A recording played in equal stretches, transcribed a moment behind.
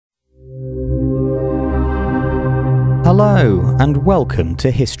Hello and welcome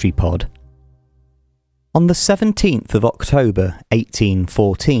to HistoryPod. On the 17th of October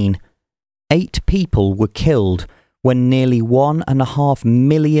 1814, 8 people were killed when nearly 1.5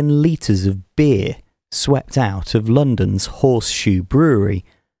 million litres of beer swept out of London's Horseshoe Brewery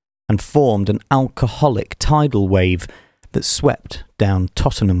and formed an alcoholic tidal wave that swept down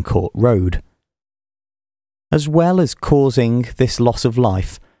Tottenham Court Road. As well as causing this loss of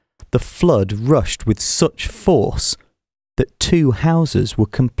life, the flood rushed with such force that 2 houses were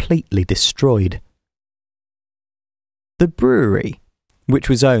completely destroyed. The brewery, which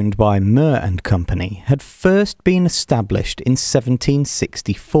was owned by Meux and Company, had first been established in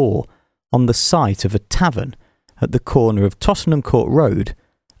 1764 on the site of a tavern at the corner of Tottenham Court Road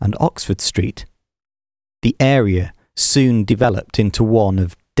and Oxford Street. The area soon developed into one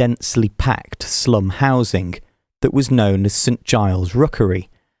of densely packed slum housing that was known as St Giles Rookery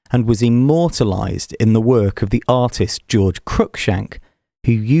and was immortalised in the work of the artist George Cruikshank,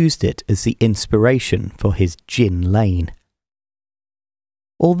 who used it as the inspiration for his Gin Lane.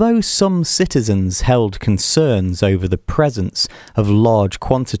 Although some citizens held concerns over the presence of large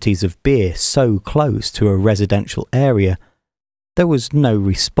quantities of beer so close to a residential area, there was no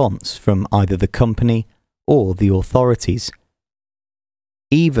response from either the company or the authorities.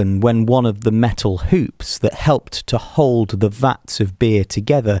 Even when one of the metal hoops that helped to hold the vats of beer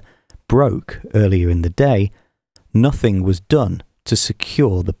together broke earlier in the day, nothing was done to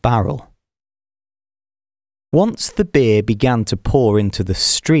secure the barrel. Once the beer began to pour into the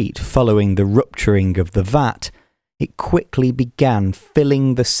street following the rupturing of the vat, it quickly began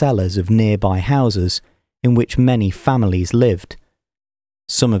filling the cellars of nearby houses in which many families lived.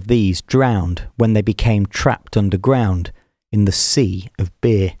 Some of these drowned when they became trapped underground in the sea of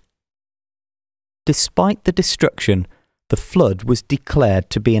beer. Despite the destruction, the flood was declared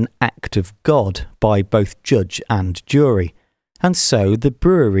to be an act of God by both judge and jury, and so the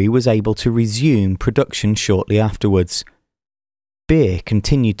brewery was able to resume production shortly afterwards. Beer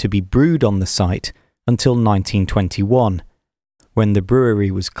continued to be brewed on the site until 1921, when the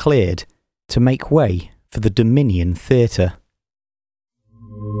brewery was cleared to make way for the Dominion Theatre.